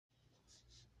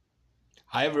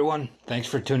Hi, everyone. Thanks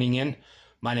for tuning in.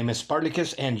 My name is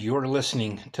Spartacus, and you're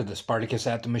listening to the Spartacus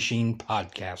at the Machine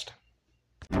podcast.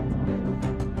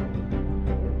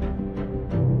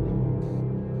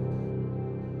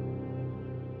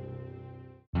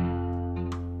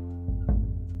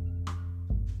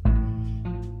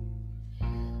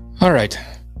 All right.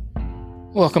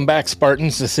 Welcome back,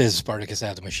 Spartans. This is Spartacus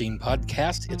at the Machine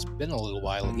podcast. It's been a little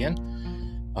while again,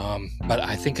 but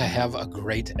I think I have a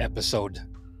great episode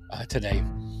today.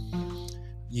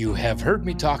 You have heard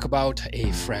me talk about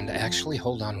a friend. Actually,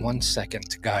 hold on one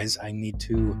second, guys. I need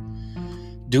to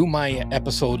do my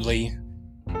episodely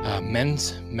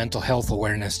men's mental health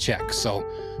awareness check. So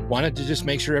wanted to just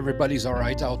make sure everybody's all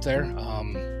right out there.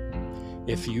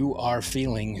 If you are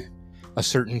feeling a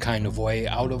certain kind of way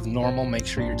out of normal, make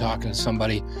sure you're talking to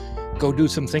somebody. Go do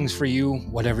some things for you,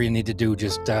 whatever you need to do.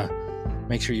 Just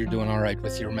make sure you're doing all right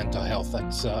with your mental health.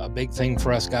 That's a big thing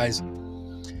for us, guys.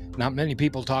 Not many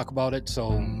people talk about it, so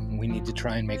we need to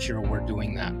try and make sure we're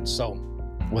doing that. So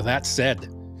with that said,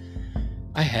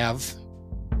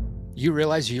 you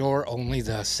realize you're only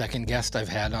the second guest I've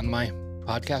had on my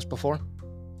podcast before?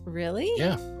 Really?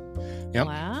 Yeah. Yep.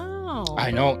 Wow.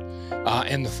 I know.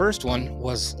 And the first one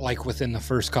was like within the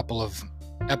first couple of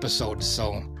episodes,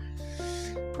 so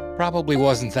probably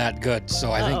wasn't that good.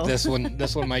 So I think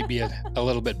this one might be a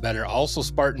little bit better. Also,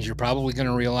 Spartans, you're probably going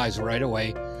to realize right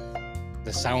away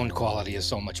the sound quality is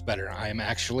so much better. I'm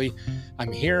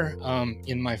here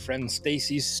in my friend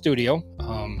Stacy's studio.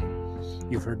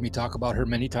 You've heard me talk about her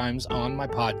many times on my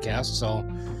podcast. So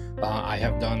I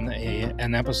have done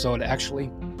an episode.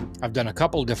 Actually, I've done a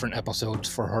couple different episodes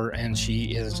for her, and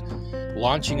she is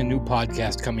launching a new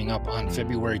podcast coming up on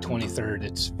February 23rd.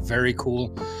 It's very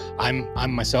cool.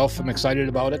 I'm myself am excited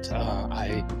about it.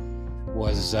 I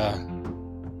was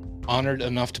honored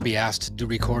enough to be asked to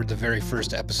record the very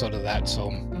first episode of that. So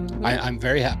I'm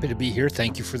very happy to be here.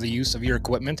 Thank you for the use of your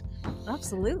equipment.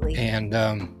 Absolutely. And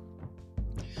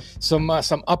some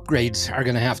upgrades are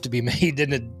going to have to be made in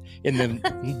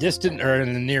the distant or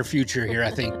in the near future here,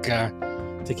 I think,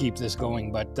 to keep this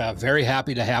going. But very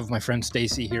happy to have my friend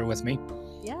Stacy here with me.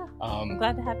 Yeah. I'm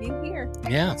glad to have you here.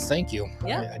 Yeah, thank you.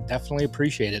 Yeah. I definitely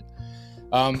appreciate it.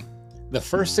 The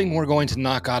first thing we're going to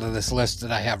knock out of this list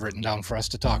that I have written down for us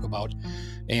to talk about,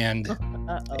 and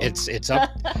it's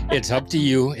up to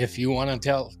you if you want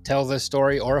to tell this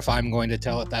story, or if I'm going to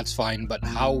tell it, that's fine. But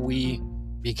how we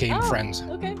became friends.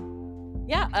 Okay.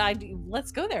 Yeah,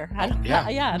 let's go there. I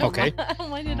don't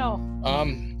mind at all.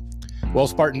 Well,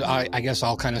 Spartan, I guess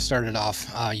I'll kind of start it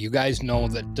off. You guys know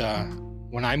that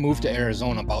when I moved to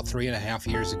Arizona about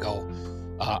 3.5 years ago,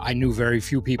 I knew very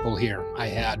few people here. I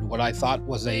had what I thought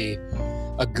was a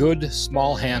good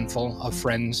small handful of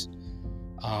friends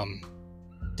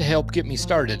to help get me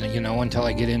started, until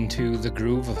I get into the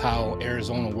groove of how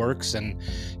Arizona works and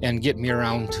get me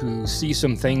around to see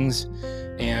some things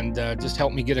and just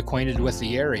help me get acquainted with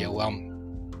the area. Well,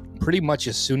 pretty much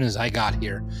as soon as I got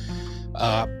here,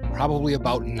 probably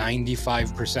about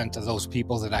 95% of those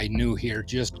people that I knew here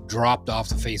just dropped off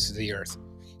the face of the earth.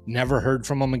 Never heard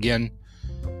from them again.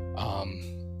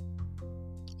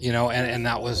 And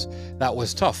that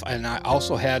was tough. And I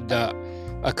also had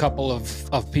a couple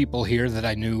of people here that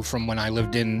I knew from when I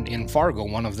lived in Fargo.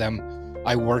 One of them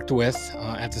I worked with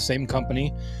at the same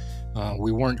company.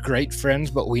 We weren't great friends,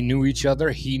 but we knew each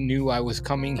other. He knew I was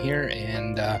coming here,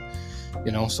 and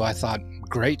so I thought,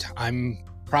 great, I'm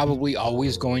probably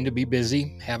always going to be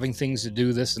busy having things to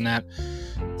do, this and that.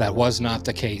 That was not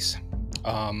the case.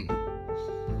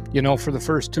 For the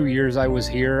first 2 years I was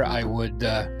here, I would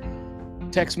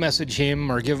text message him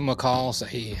or give him a call, say,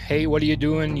 hey, what are you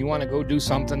doing? You want to go do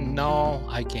something? No,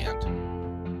 I can't.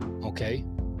 Okay.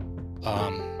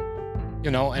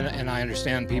 And I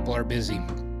understand people are busy.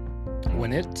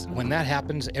 When that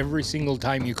happens, every single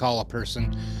time you call a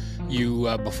person, you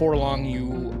before long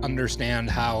you understand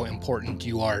how important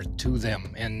you are to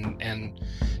them, and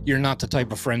you're not the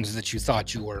type of friends that you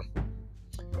thought you were.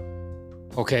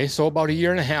 Okay, so about 1.5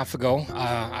 years ago,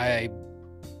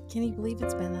 Can you believe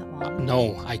it's been that long?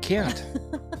 No, I can't.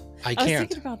 I was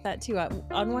thinking about that too.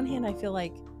 On one hand, I feel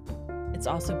like it's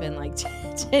also been like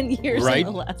 10 years in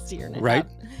the last 1.5 years. Right.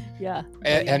 Yeah.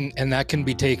 And that can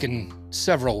be taken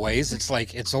several ways. It's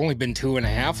like, it's only been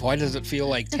 2.5. Why does it feel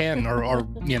like 10? or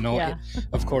Yeah.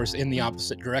 Of course, in the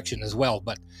opposite direction as well.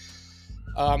 But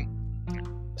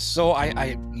so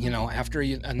I after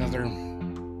another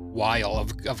while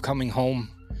of coming home,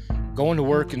 going to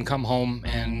work and come home,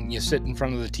 and you sit in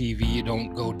front of the TV, you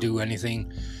don't go do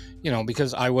anything,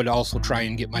 because I would also try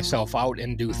and get myself out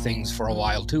and do things for a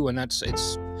while too. And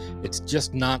it's it's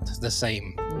just not the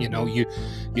same. You know, you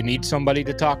need somebody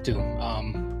to talk to.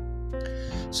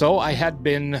 So I had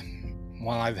been,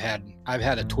 well, I've had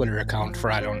a Twitter account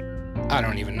for I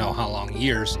don't even know how long,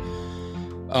 years.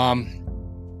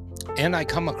 And I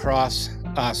come across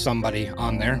somebody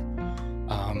on there.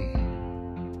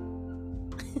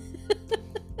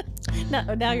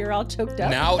 Now you're all choked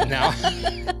up. Now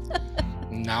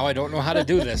I don't know how to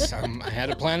do this. I had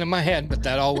a plan in my head, but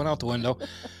that all went out the window.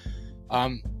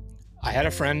 I had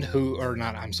a friend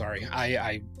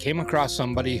I came across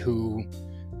somebody who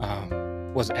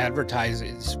was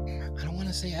advertising. I don't want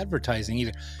to say advertising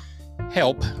either.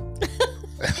 Help.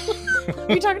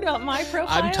 Are you talking about my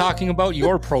profile? I'm talking about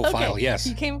your profile. Okay. Yes.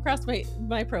 You came across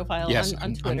my profile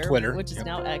on Twitter, which is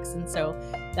now X, and so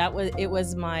it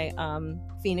was my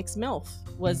Phoenix MILF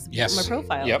was my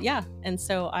profile. Yep. Yeah, and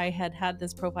so I had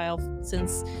this profile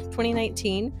since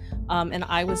 2019, and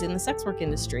I was in the sex work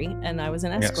industry, and I was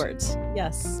an escort.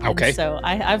 Yes. Okay. And so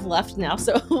I've left now.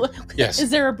 So yes.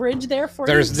 Is there a bridge there for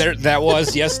you? That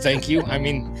was yes. Thank you. I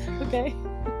mean. Okay.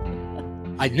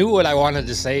 I knew what I wanted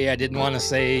to say. I didn't want to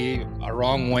say a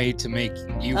wrong way to make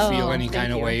you feel any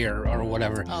kind of way or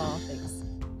whatever. Oh, thanks.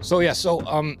 So yeah,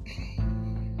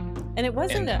 and it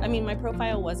wasn't. My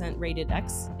profile wasn't rated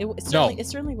X. It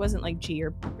certainly wasn't like G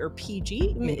or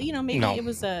PG. You know, maybe it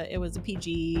was a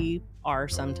PG R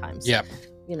sometimes. Yeah.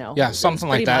 You know. Yeah, something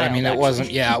like that. Mild, I mean,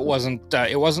 actually.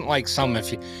 it wasn't like some.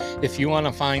 If you want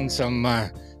to find some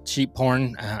cheap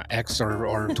porn, X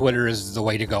or Twitter is the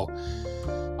way to go.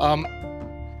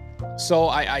 So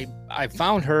I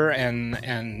found her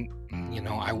and you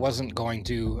know, I wasn't going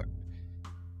to.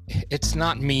 It's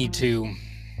not me to.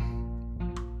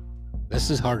 This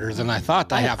is harder than I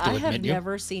thought. I have to admit. I have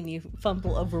never seen you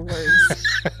fumble over words.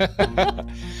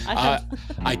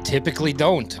 I typically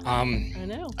don't. I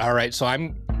know. All right, so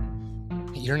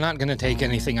you're not going to take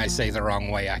anything I say the wrong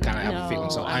way. I kind of have a feeling.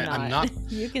 So I'm not.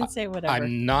 You can say whatever.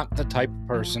 I'm not the type of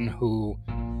person who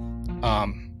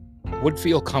would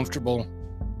feel comfortable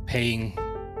paying,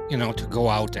 you know, to go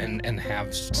out and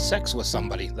have sex with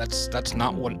somebody. That's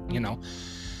not what, you know.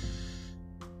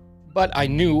 But I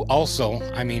knew also,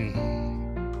 I mean,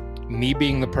 me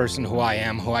being the person who I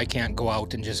am, who I can't go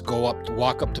out and just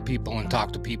walk up to people and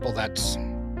talk to people, that's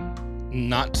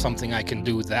not something I can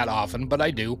do that often, but I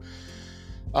do.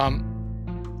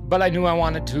 But I knew I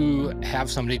wanted to have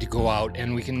somebody to go out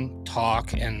and we can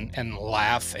talk and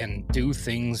laugh and do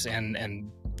things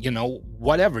and you know,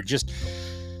 whatever. Just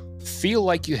feel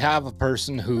like you have a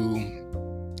person who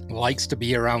likes to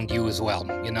be around you as well,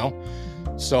 you know?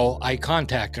 So I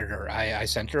contacted her. I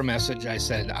sent her a message. I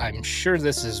said, I'm sure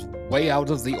this is way out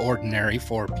of the ordinary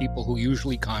for people who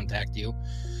usually contact you.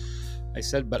 I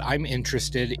said, but I'm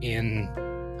interested in,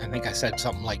 I think I said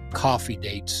something like coffee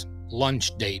dates,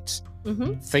 lunch dates,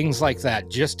 things like that,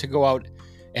 just to go out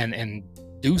and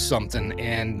do something.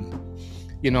 And,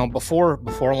 you know, before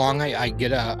long, I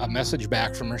get a message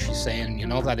back from her. She's saying, you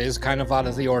know, that is kind of out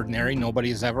of the ordinary.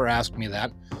 Nobody's ever asked me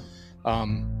that.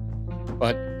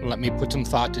 But let me put some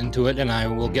thought into it and I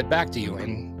will get back to you.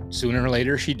 And sooner or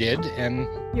later she did. And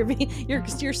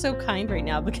you're so kind right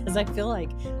now, because I feel like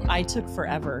I took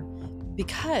forever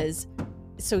because,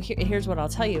 so here's what I'll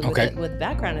tell you with the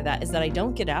background of that is that I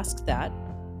don't get asked that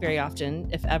very often,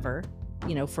 if ever.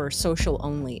 You know, for social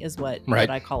only is what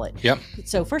I call it. Yep.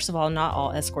 So first of all, not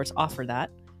all escorts offer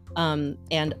that.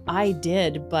 And I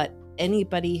did, but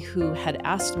anybody who had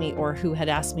asked me or who had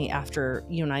asked me after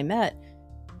you and I met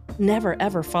never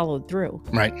ever followed through.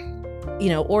 Right. You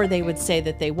know, or they would say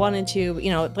that they wanted to,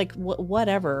 you know, like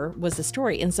whatever was the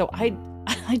story. And so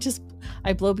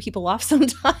I blow people off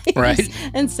sometimes. Right.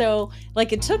 And so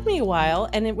like it took me a while,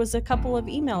 and it was a couple of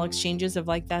email exchanges of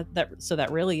like that so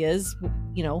that really is,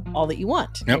 you know, all that you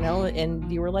want. Yep. You know, and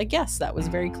you were like, yes, that was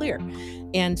very clear.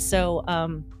 And so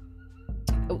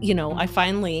you know, I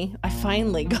finally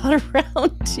got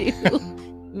around to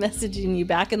messaging you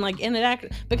back and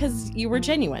because you were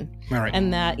genuine. All right.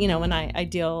 And that, you know, and I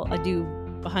do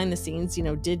behind the scenes, you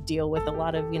know, did deal with a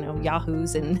lot of, you know,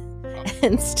 yahoos and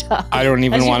stuff. I don't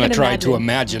even want to try to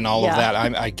imagine all of that.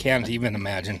 I can't even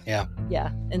imagine. Yeah.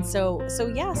 Yeah. And so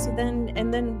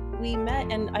then we met,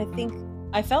 and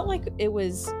I felt like it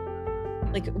was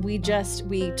like we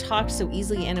talked so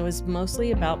easily, and it was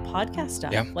mostly about podcast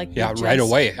stuff. Yeah. Right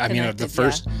away. I mean, the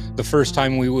first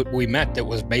time we met, it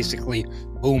was basically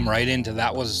boom, right into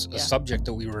that was a subject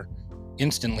that we were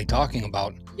instantly talking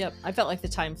about. Yep. I felt like the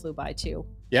time flew by too.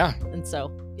 Yeah. And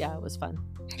so, yeah, it was fun.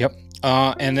 Yep.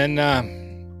 And then,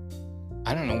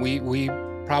 I don't know, we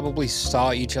probably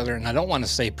saw each other, and I don't want to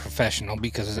say professional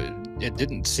because it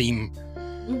didn't seem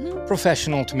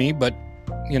professional to me, but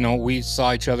we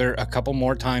saw each other a couple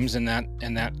more times in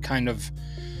that kind of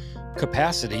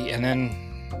capacity. And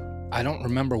then I don't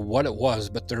remember what it was,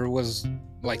 but there was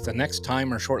like the next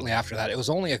time or shortly after that, it was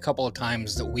only a couple of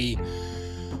times that we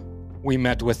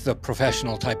met with the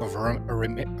professional type of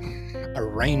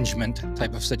arrangement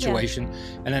type of situation.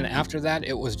 Yeah. And then after that,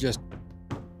 it was just,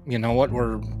 you know what,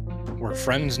 we're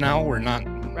friends now. We're not,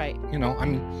 right.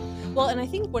 Well, and I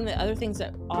think one of the other things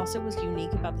that also was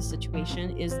unique about the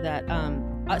situation is that,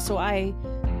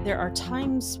 there are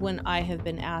times when I have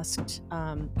been asked,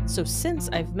 so since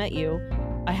I've met you,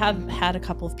 I have had a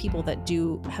couple of people that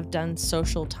have done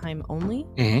social time only.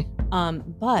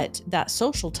 Mm-hmm. But that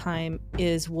social time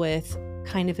is with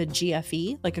kind of a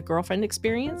GFE, like a girlfriend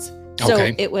experience. So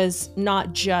it was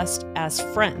not just as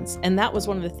friends. And that was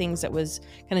one of the things that was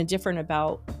kind of different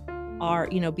about our,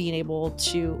 being able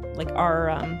to, like, our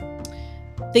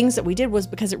things that we did was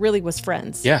because it really was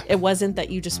friends. Yeah. It wasn't that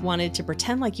you just wanted to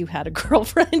pretend like you had a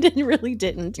girlfriend and you really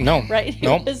didn't. No. Right?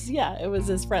 No. It was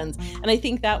as friends. And I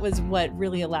think that was what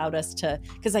really allowed us to,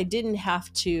 because I didn't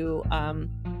have to,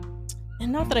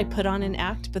 and not that I put on an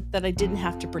act, but that I didn't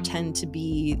have to pretend to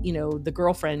be, the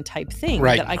girlfriend type thing.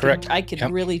 Right. That I correct.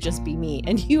 could really just be me.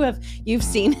 And you've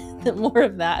seen more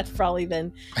of that probably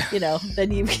than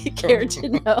you cared to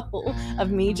know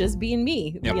of me just being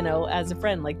me, as a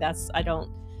friend. Like I don't,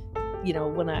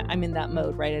 when I'm in that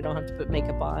mode, right, I don't have to put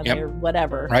makeup on or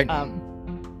whatever. Right.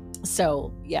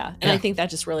 So yeah. And I think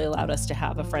that just really allowed us to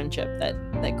have a friendship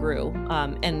that grew.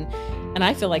 And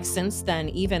I feel like since then,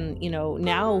 even,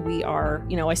 now we are,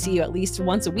 I see you at least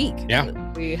once a week. Yeah.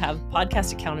 We have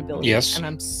podcast accountability. Yes. And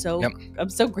I'm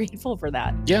so grateful for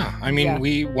that. Yeah. I mean,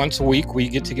 we once a week we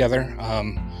get together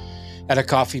at a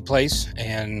coffee place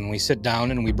and we sit down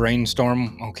and we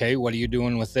brainstorm. Okay, what are you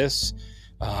doing with this?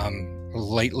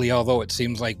 Lately, although it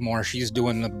seems like more she's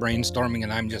doing the brainstorming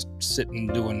and I'm just sitting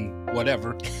doing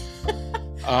whatever.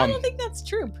 I don't think that's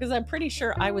true, because I'm pretty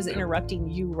sure I was interrupting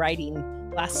you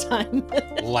writing last time.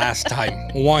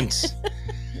 Once.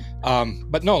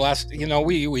 But no,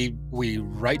 we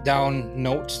write down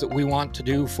notes that we want to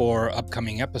do for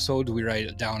upcoming episodes. We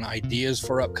write down ideas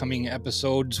for upcoming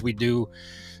episodes. We do,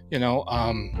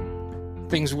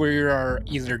 things we are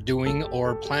either doing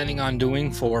or planning on doing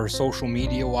for social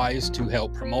media wise to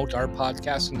help promote our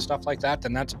podcast and stuff like that.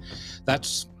 And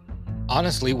that's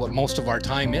honestly what most of our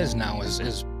time is now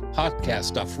is podcast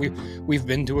stuff. We've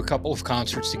been to a couple of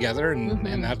concerts together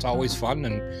and that's always fun.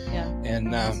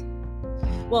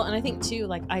 Well, and I think too,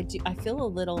 like I feel a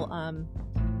little,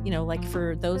 like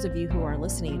for those of you who are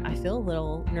listening, I feel a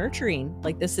little nurturing.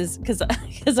 Like this is because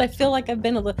I feel like I've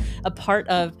been a part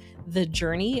of the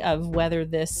journey of whether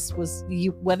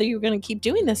you're going to keep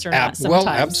doing this or not. Sometimes.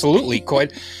 Well, absolutely.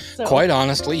 Quite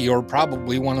honestly, you're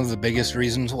probably one of the biggest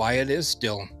reasons why it is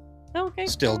still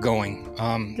going.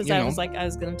 Because I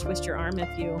was going to twist your arm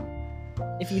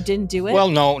if you didn't do it. Well,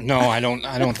 no, I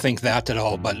don't think that at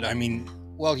all. But I mean,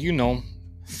 well,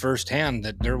 firsthand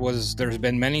that there's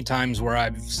been many times where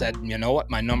I've said, you know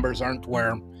what, my numbers aren't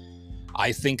where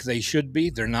I think they should be.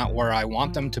 They're not where I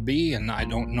want them to be, and I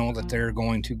don't know that they're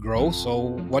going to grow.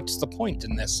 So what's the point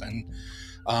in this? And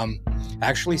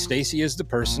actually, Stacy is the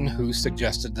person who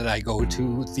suggested that I go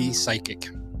to the psychic,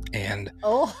 and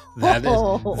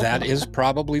that is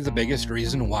probably the biggest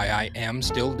reason why I am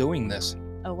still doing this.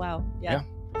 Oh wow, yeah.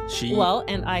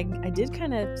 And I did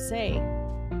kind of say.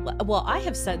 Well, I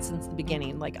have said since the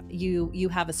beginning, like you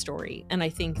have a story. And I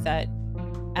think that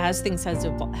as things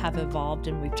have evolved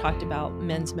and we've talked about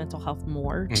men's mental health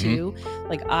more too,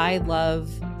 like I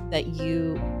love that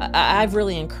I've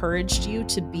really encouraged you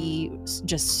to be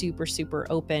just super, super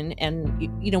open and,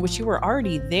 which you were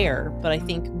already there. But I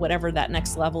think whatever that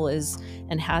next level is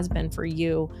and has been for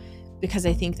you, because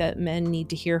I think that men need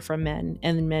to hear from men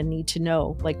and men need to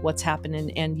know like what's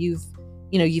happening. And you've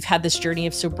had this journey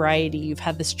of sobriety. You've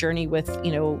had this journey with,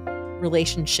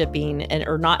 relationshiping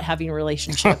or not having a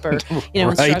relationship or,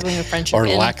 right. struggling with friendship. Or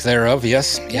lack thereof.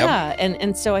 Yes. Yeah.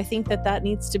 And so I think that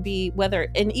needs to be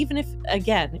and even if,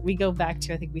 again, we go back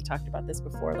to, I think we talked about this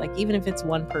before, like even if it's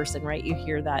one person, right? You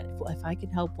hear that, well, if I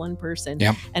can help one person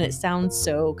and it sounds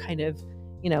so kind of,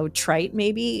 trite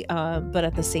maybe. But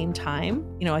at the same time,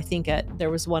 I think there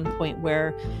was one point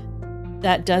where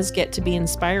that does get to be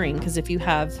inspiring, because if you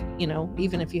have,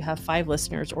 even if you have 5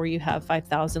 listeners or you have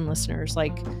 5,000 listeners,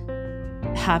 like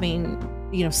having,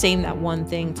 saying that one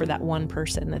thing for that one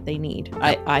person that they need,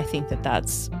 I think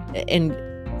that's, and,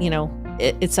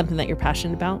 it's something that you're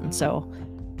passionate about. And so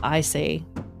I say,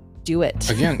 do it.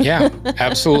 Again, yeah,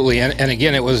 absolutely. And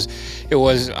again, it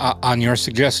was on your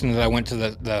suggestion that I went to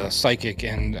the psychic,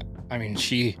 and I mean,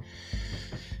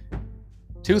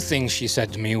 two things she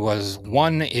said to me was,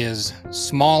 one is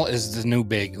small is the new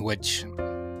big, which,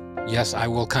 yes, I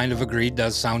will kind of agree,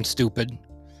 does sound stupid.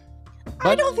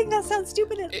 I don't think that sounds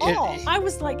stupid at all. I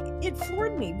was like, it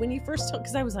floored me when you first told,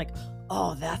 because I was like,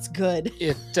 oh, that's good.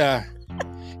 The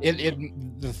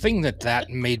thing that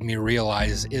made me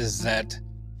realize is that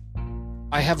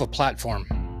I have a platform.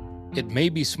 It may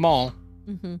be small,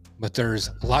 but there's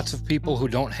lots of people who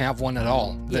don't have one at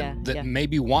all that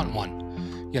maybe want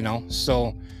one, you know?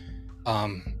 So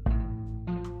I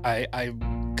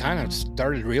kind of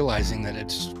started realizing that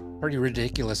it's pretty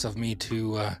ridiculous of me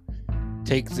to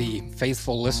take the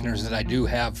faithful listeners that I do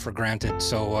have for granted.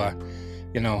 So,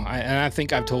 you know, I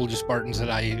think I've told you, Spartans, that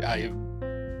I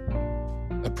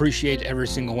appreciate every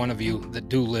single one of you that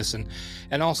do listen.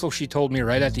 And also, she told me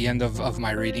right at the end of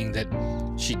my reading that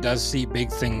she does see big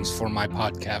things for my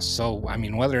podcast. So, I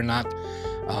mean, whether or not,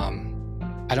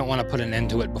 I don't want to put an end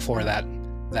to it before that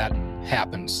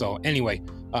happens. So anyway,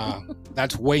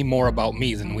 that's way more about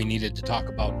me than we needed to talk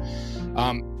about.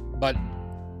 But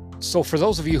so for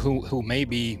those of you who may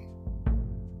be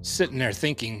sitting there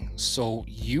thinking, so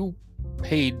you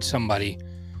paid somebody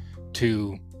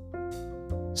to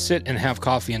sit and have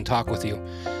coffee and talk with you.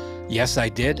 Yes, I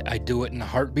did. I do it in a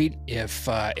heartbeat. If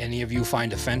any of you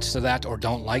find offense to that or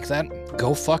don't like that,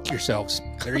 go fuck yourselves.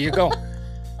 There you go.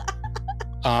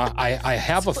 I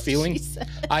have a feeling,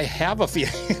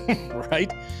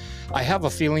 right? I have a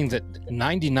feeling that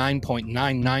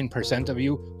 99.99% of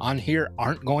you on here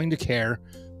aren't going to care,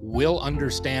 will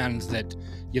understand that,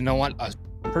 you know what, a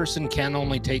person can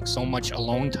only take so much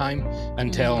alone time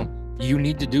until you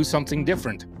need to do something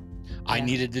different. I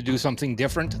needed to do something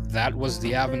different. That was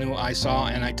the avenue I saw,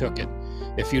 and I took it.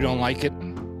 If you don't like it,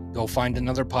 go find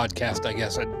another podcast, I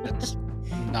guess. It's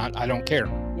not, I don't care.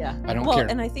 Yeah. I don't care.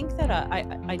 And I think that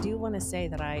I do want to say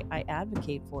that I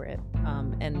advocate for it.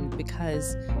 And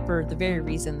because for the very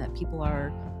reason that people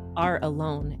are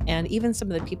alone. And even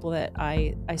some of the people that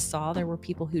I saw, there were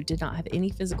people who did not have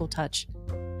any physical touch,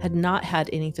 had not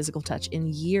had any physical touch in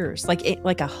years, like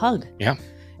a hug. Yeah.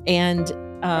 And,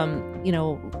 you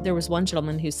know, there was one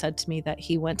gentleman who said to me that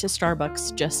he went to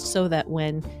Starbucks just so that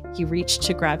when he reached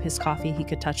to grab his coffee, he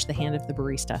could touch the hand of the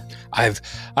barista.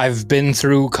 I've been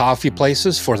through coffee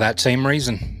places for that same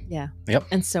reason. Yeah. Yep.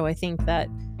 And so I think that,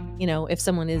 you know, if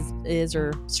someone is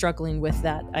or struggling with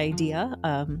that idea,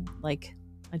 like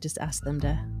I just ask them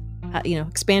to, you know,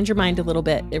 expand your mind a little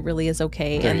bit. It really is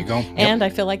okay. There you go. Yep. And I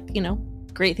feel like, you know,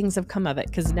 great things have come of it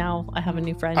because now I have a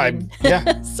new friend.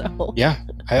 So yeah,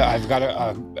 I've got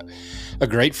a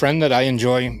great friend that I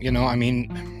enjoy. You know, I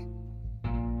mean,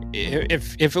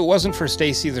 if it wasn't for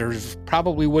Stacy, there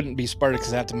probably wouldn't be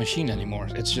Spartacus at the Machine anymore.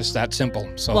 It's just that simple.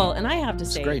 So well, and I have to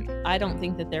say, great. I don't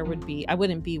think that I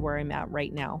wouldn't be where I'm at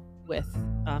right now with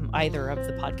either of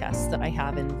the podcasts that I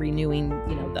have, and renewing,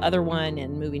 you know, the other one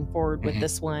and moving forward with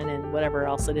this one and whatever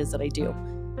else it is that I do.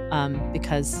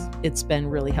 Because it's been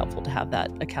really helpful to have that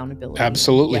accountability.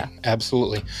 Absolutely. Yeah.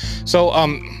 Absolutely. So,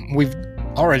 we've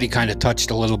already kind of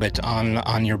touched a little bit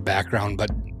on your background, but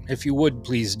if you would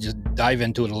please just dive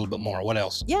into it a little bit more. What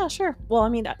else? Yeah, sure. Well, I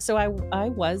mean, so I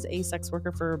was a sex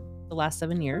worker for the last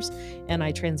 7 years, and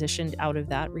I transitioned out of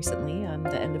that recently,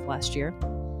 the end of last year,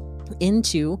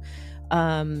 into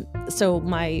so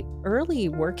my early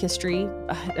work history,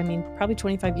 I mean, probably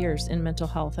 25 years in mental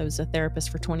health. I was a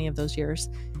therapist for 20 of those years,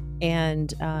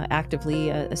 and actively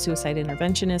a suicide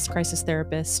interventionist, crisis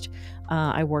therapist.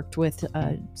 I worked with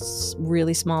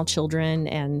really small children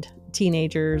and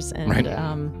teenagers and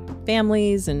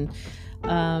families, and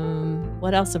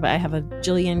what else have I have a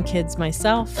jillion kids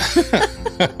myself.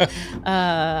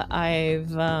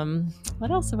 What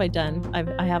else have I done? I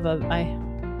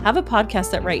have a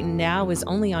podcast that right now is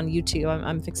only on YouTube.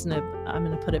 I'm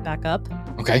going to put it back up.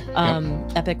 Okay.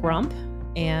 Epic Romp,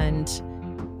 and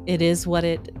it is what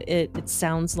it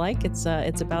sounds like. It's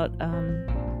about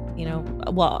you know,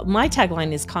 well, my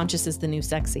tagline is conscious is the new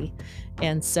sexy,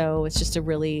 and so it's just a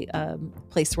really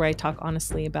place where I talk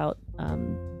honestly about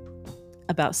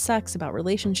sex, about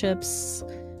relationships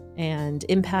and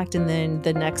impact. And then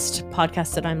the next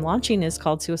podcast that I'm launching is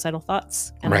called Suicidal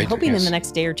Thoughts, and I'm hoping in the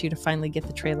next day or two to finally get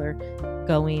the trailer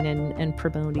going and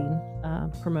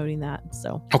promoting that.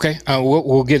 So okay,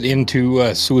 we'll get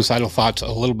into Suicidal Thoughts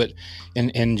a little bit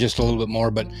in just a little bit more,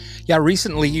 but yeah,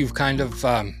 recently you've kind of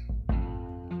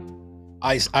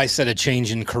I said a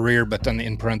change in career, but then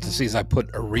in parentheses I put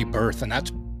a rebirth, and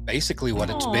that's basically what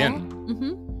it's been.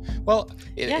 Mm-hmm. Well,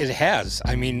 it has.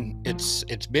 I mean,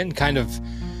 it's been kind of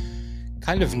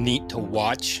neat to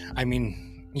watch. I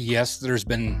mean, yes, there's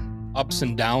been ups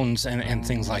and downs and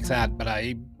things like that, but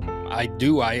I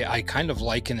kind of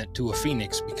liken it to a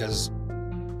phoenix, because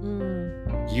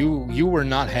you were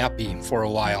not happy for a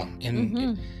while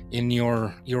in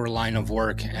your line of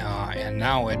work, and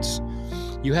now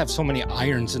you have so many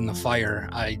irons in the fire.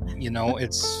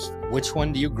 It's which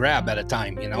one do you grab at a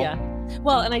time? Yeah.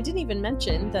 Well, and I didn't even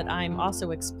mention that I'm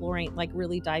also exploring, like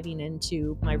really diving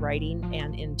into my writing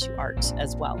and into art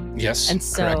as well. Yes. And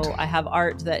so correct. I have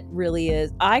art that really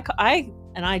is,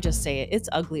 and I just say it's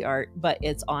ugly art, but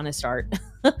it's honest art.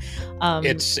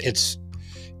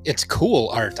 It's cool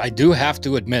art. I do have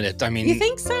to admit it. I mean, you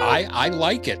think so? I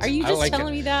like it. Are you just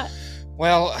telling me that?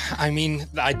 Well, I mean,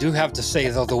 I do have to say,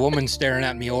 though, the woman staring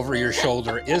at me over your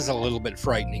shoulder is a little bit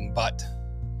frightening, but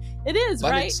it is,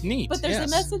 right? It's neat. But there's a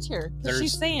message here.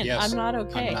 She's saying, I'm not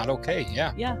okay. I'm not okay.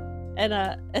 Yeah. Yeah.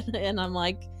 And I'm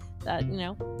like, that,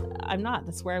 I'm not.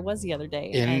 That's where I was the other day.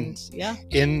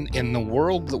 In the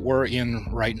world that we're in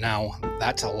right now,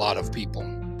 that's a lot of people.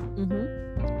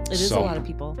 It is a lot of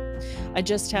people. I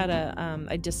just had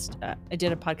I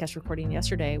did a podcast recording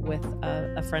yesterday with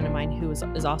a friend of mine who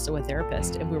is also a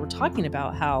therapist, and we were talking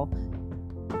about how,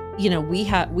 we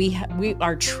have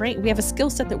a skill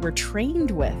set that we're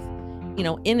trained with,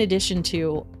 in addition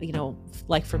to,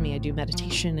 like for me, I do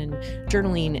meditation and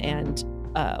journaling and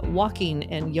walking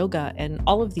and yoga and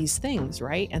all of these things,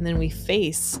 right? And then we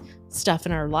face stuff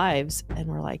in our lives and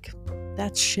we're like,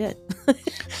 that's shit.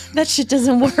 That shit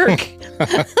doesn't work.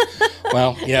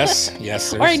 Well, yes.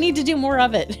 Or I need to do more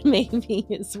of it, maybe,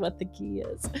 is what the key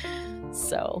is.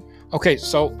 So. Okay,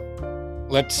 so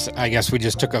I guess we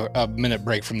just took a minute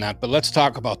break from that, but let's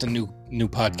talk about the new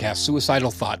podcast, Suicidal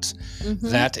Thoughts.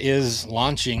 That is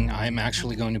launching. I'm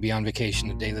actually going to be on vacation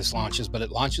the day this launches, but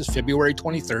it launches February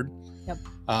 23rd. Yep.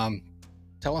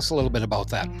 Tell us a little bit about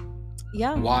that.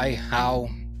 Yeah. Why, how,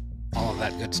 all of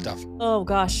that good stuff. Oh,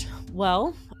 gosh.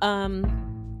 Well,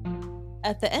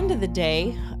 at the end of the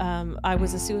day, I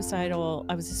was a suicide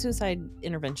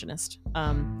interventionist.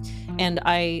 And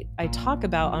I talk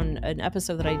about on an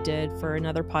episode that I did for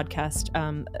another podcast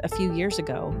a few years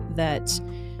ago that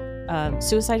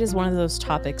suicide is one of those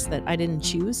topics that I didn't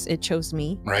choose. It chose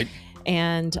me. Right.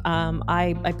 And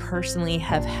I personally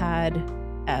have had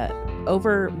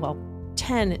over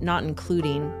 10, not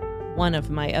including one of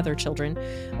my other children,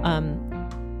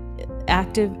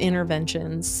 active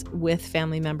interventions with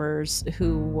family members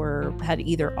who had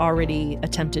either already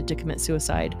attempted to commit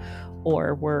suicide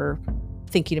or were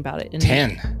thinking about it.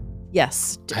 10?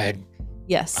 Yes.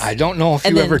 Yes. I don't know if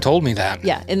you ever told me that.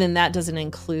 Yeah. And then that doesn't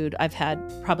include, I've had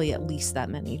probably at least that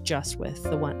many just with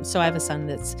the one. So I have a son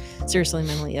that's seriously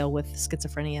mentally ill with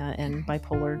schizophrenia and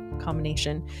bipolar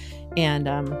combination. And,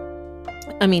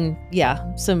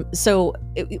 yeah.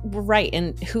 Right.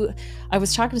 And I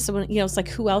was talking to someone, it's like,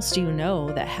 who else do you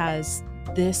know that has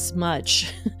this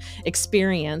much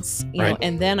experience, right.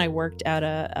 And then I worked at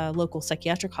a local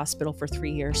psychiatric hospital for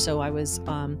 3 years. So I was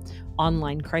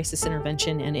online crisis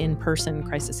intervention and in-person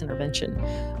crisis intervention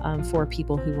for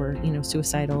people who were,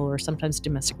 suicidal or sometimes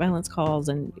domestic violence calls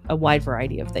and a wide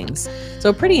variety of things.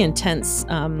 So pretty intense,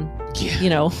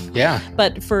 Yeah.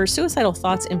 But for Suicidal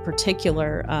Thoughts in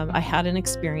particular, I had an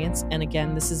experience. And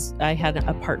again, I had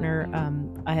a partner,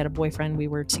 I had a boyfriend, we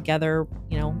were together,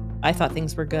 I thought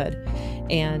things were good.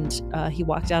 And he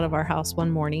walked out of our house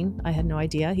one morning. I had no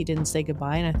idea. He didn't say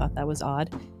goodbye, and I thought that was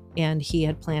odd. And he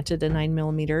had planted a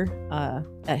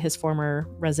 9mm at his former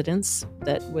residence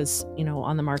that was,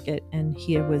 on the market, and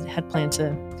he had planned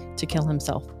to kill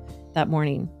himself that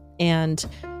morning. And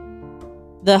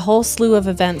the whole slew of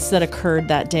events that occurred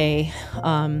that day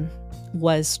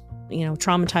was,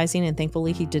 traumatizing, and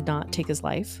thankfully he did not take his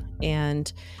life.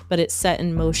 But it set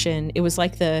in motion. It was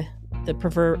like the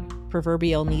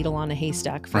proverbial needle on a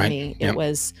haystack for me. Yep.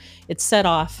 It set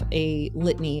off a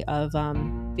litany of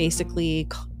basically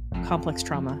complex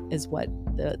trauma is what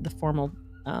the formal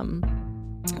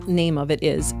name of it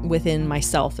is within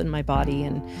myself and my body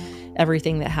and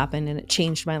everything that happened, and it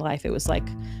changed my life. It was like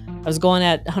I was going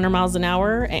at 100 miles an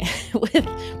hour, and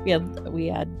we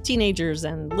had teenagers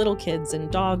and little kids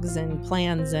and dogs and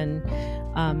plans, and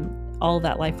all of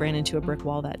that life ran into a brick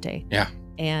wall that day. Yeah.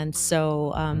 And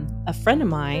so a friend of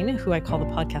mine who I call the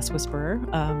Podcast Whisperer,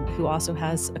 who also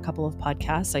has a couple of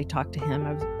podcasts, I talked to him,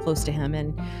 I was close to him,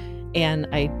 and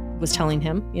I was telling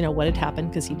him, what had happened,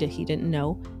 because he didn't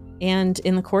know. And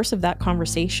in the course of that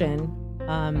conversation,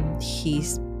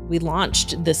 we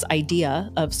launched this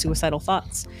idea of Suicidal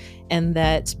Thoughts, and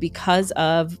that because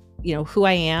of who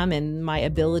I am and my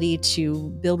ability to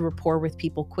build rapport with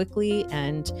people quickly,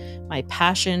 and my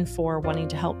passion for wanting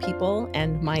to help people,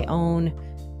 and my own,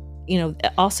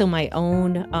 also my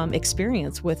own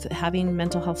experience with having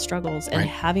mental health struggles and right.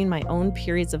 having my own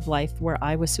periods of life where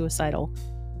I was suicidal,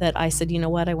 that I said, you know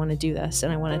what, I want to do this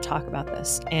and I want to talk about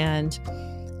this. And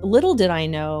little did I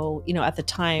know, at the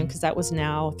time, because that was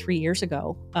now 3 years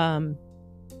ago,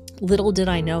 little did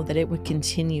I know that it would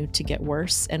continue to get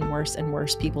worse and worse and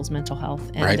worse, people's mental health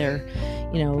and their,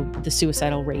 the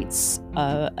suicidal rates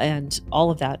and all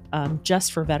of that.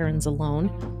 Just for veterans alone,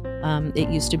 it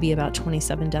used to be about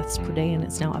 27 deaths per day, and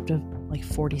it's now up to like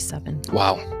 47.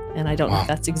 Wow. And I don't know if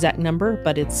that's the exact number,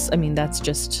 but that's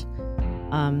just,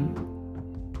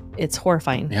 it's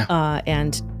horrifying. Yeah.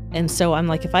 And so I'm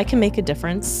like, if I can make a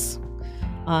difference,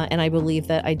 and I believe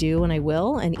that I do and I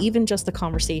will, and even just the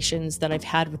conversations that I've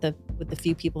had with the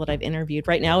few people that I've interviewed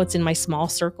right now, it's in my small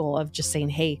circle of just saying,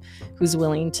 hey, who's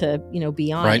willing to,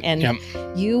 be on? Right. And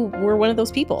you were one of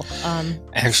those people.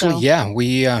 Actually, yeah,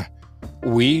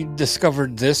 we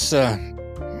discovered this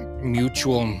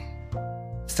mutual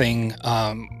thing.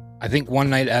 I think one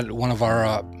night at one of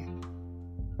our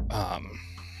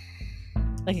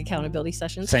like accountability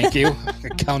sessions. Thank you.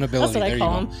 Accountability. That's what I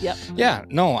call them. Yep. Yeah.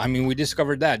 No, we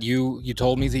discovered that. You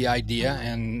told me the idea,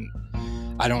 and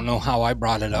I don't know how I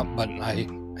brought it up, but I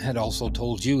had also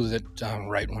told you that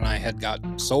right when I had got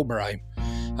sober,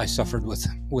 I suffered with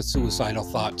suicidal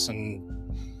thoughts, and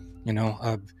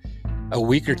a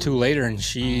week or two later, and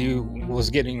she was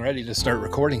getting ready to start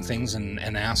recording things and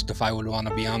asked if I would want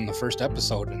to be on the first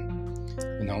episode. And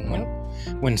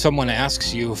when someone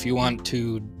asks you if you want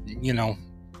to,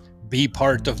 be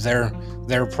part of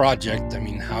their project,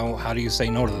 how do you say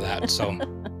no to that? So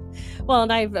well,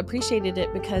 and I've appreciated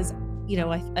it because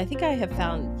I think I have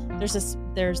found there's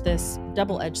this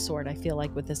double-edged sword, I feel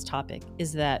like, with this topic,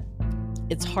 is that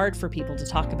it's hard for people to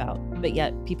talk about, but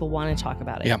yet people want to talk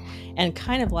about it. Yeah. And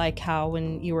kind of like how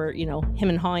when you were, him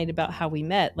and hawing about how we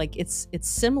met, like it's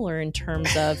similar in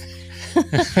terms of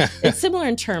it's similar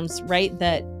in terms, right,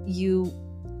 that you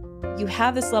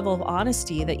have this level of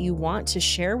honesty that you want to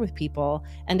share with people,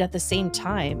 and at the same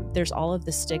time there's all of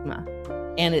the stigma,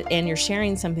 and you're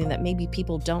sharing something that maybe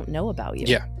people don't know about you.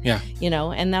 Yeah.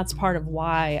 And that's part of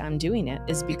why I'm doing it,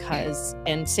 is because,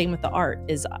 and same with the art,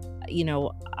 is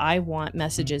I want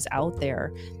messages out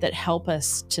there that help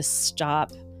us to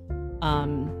stop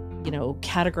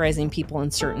categorizing people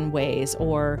in certain ways,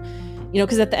 or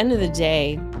because at the end of the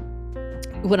day,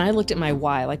 when I looked at my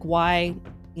why, like why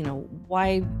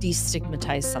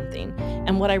destigmatize something?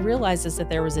 And what I realized is that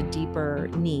there was a deeper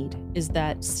need, is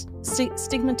that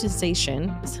stigmatization,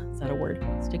 is that a word?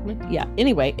 Stigma? Yeah.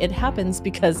 Anyway, it happens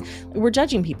because we're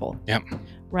judging people. Yep.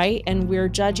 Right? And we're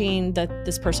judging that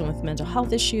this person with mental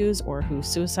health issues, or who's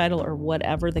suicidal, or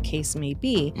whatever the case may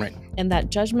be. Right. And that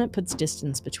judgment puts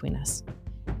distance between us.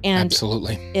 And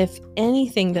absolutely, if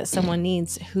anything that someone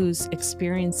needs who's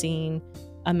experiencing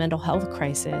a mental health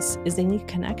crisis is they need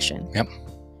connection. Yep.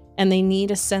 And they need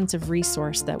a sense of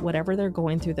resource that whatever they're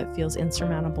going through that feels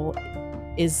insurmountable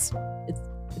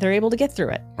they're able to get through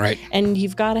it. Right. And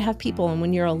you've got to have people. And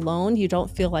when you're alone, you don't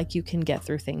feel like you can get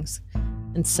through things.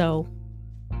 And so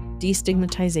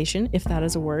destigmatization, if that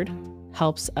is a word,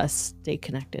 helps us stay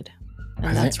connected.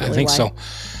 And I think so.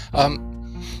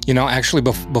 Actually,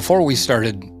 before we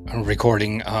started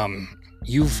recording,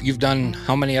 you've done,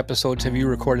 how many episodes have you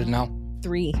recorded now?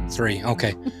 3.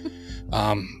 Okay.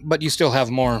 But you still have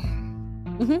more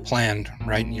planned,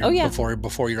 right?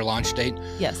 Before your launch date.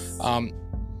 Yes.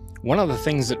 One of the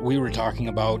things that we were talking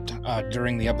about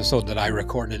during the episode that I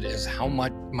recorded is how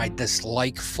much my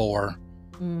dislike for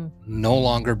no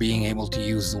longer being able to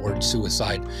use the word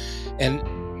suicide. And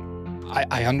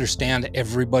I understand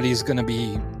everybody's going to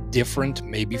be different.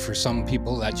 Maybe for some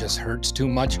people that just hurts too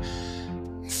much.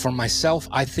 For myself,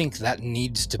 I think that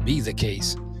needs to be the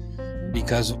case,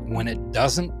 because when it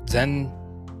doesn't, then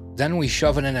we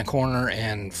shove it in a corner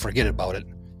and forget about it.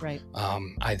 Right.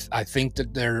 I think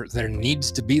that there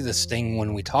needs to be this thing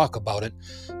when we talk about it,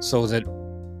 so that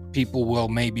people will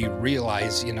maybe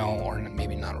realize, or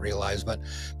maybe not realize, but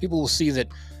people will see that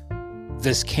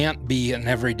this can't be an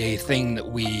everyday thing that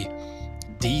we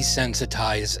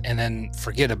desensitize and then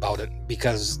forget about it,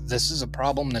 because this is a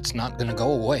problem that's not going to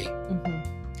go away.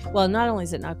 Mm-hmm. Well, not only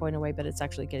is it not going away, but it's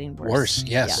actually getting worse. Worse,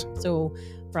 yes. Yeah. So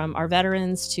from our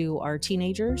veterans to our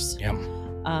teenagers, the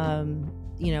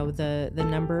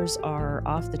numbers are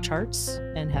off the charts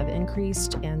and have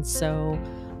increased. And so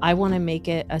I want to make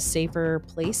it a safer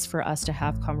place for us to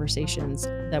have conversations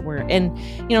that we're in,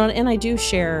 and I do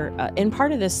share, and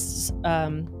part of this,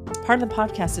 part of the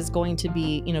podcast is going to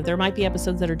be, there might be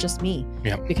episodes that are just me,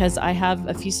 because I have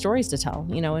a few stories to tell,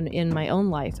 in my own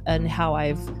life, and how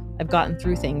I've gotten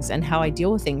through things and how I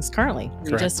deal with things currently.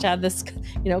 Correct. We just had this,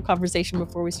 conversation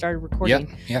before we started recording.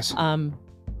 Yep. Yes.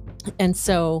 And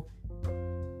so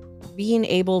being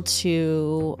able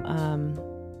to,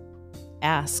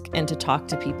 ask and to talk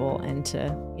to people and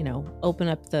to, you know, open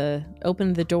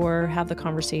the door, have the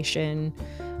conversation.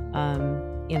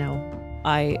 You know,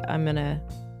 I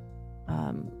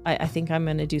think I'm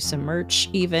gonna do some merch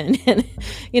even, and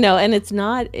you know, and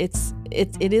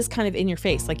it is kind of in your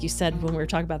face, like you said when we were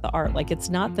talking about the art. Like, it's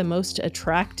not the most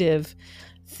attractive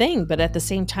thing, but at the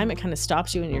same time, it kind of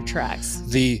stops you in your tracks.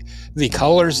 The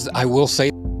colors, I will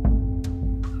say,